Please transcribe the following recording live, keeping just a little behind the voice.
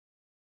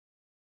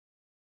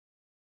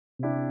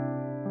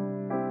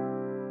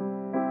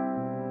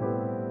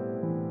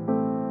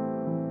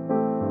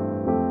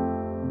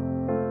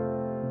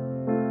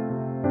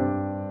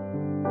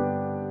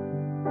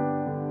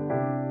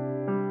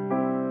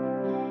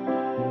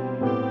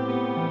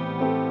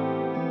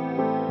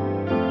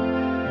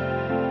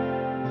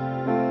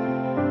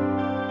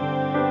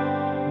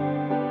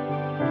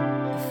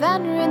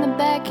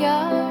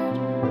backyard.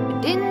 We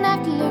didn't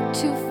have to look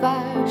too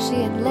far. She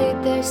had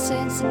laid there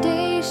since the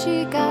day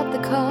she got the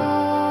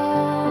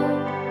call.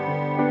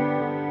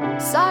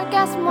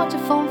 Sarcasm, watch her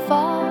phone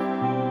fall,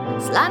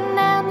 sliding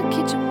down the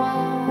kitchen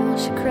wall.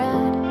 She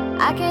cried,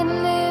 I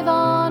can't live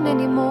on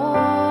anymore.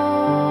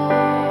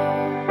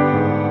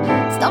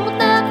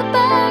 Stumbled out the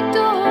back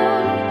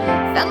door,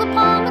 fell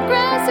upon the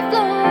grassy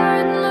floor,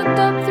 and looked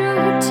up through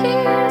her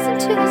tears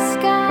into the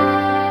sky.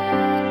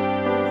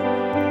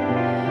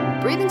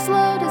 Breathing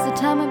slow as the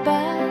time went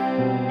by.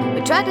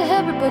 We tried to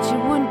help her, but she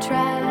wouldn't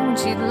try. When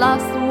she'd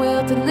lost the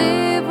will to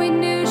live, we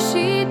knew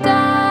she'd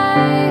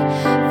die.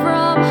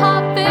 From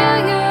heart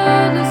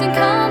failure, losing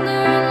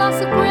color,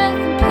 loss of breath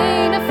and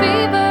pain, a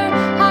fever.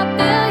 Heart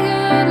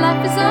failure,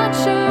 life is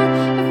unsure.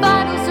 Her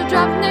vitals are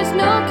dropping, there's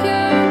no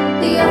cure.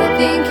 The only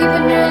thing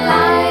keeping her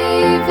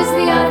alive is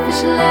the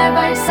artificial air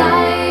by her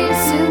side.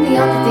 Soon the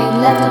only thing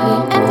left will be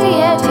an empty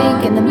air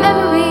tank and the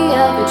memory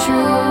of a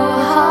true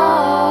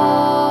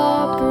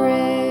heartbreak.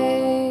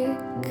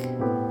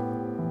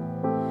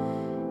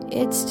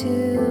 It's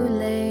too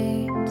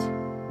late.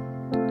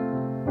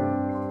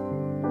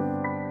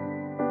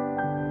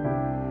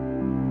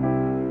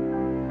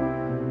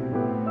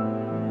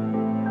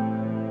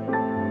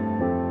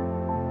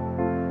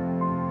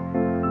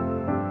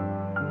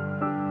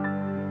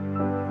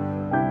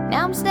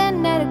 Now I'm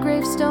standing at a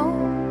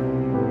gravestone.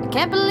 I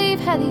can't believe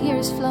how the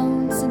years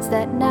flown since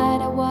that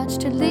night I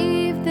watched her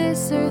leave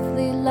this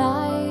earthly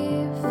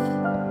life.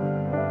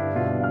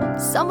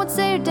 Some would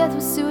say her death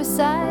was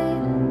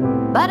suicide,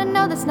 but I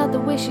know that's not the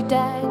way she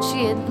died.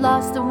 She had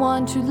lost the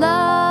one true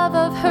love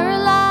of her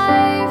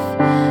life,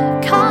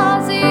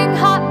 causing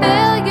heart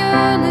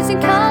failure, losing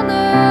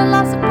color,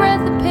 loss of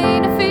breath and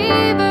pain, a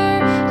fever.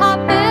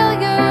 Heart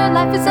failure,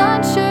 life is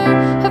unsure.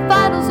 Her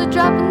vitals are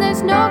dropping,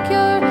 there's no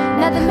cure.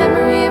 Now the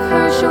memory of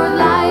her short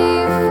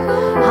life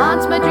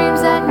haunts my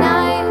dreams at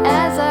night.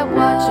 As I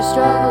watch her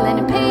struggle and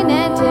in pain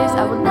and tears,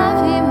 I will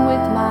love him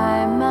with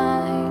my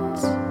mind.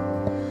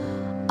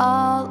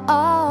 All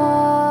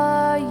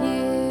our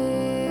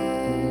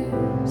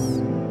years,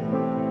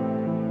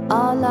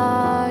 all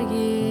our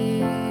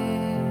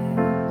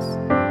years.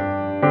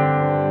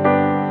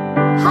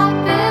 Heart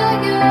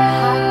failure,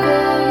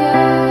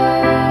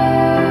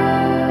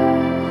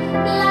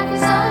 life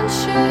is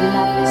unsure,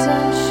 life is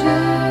unsure.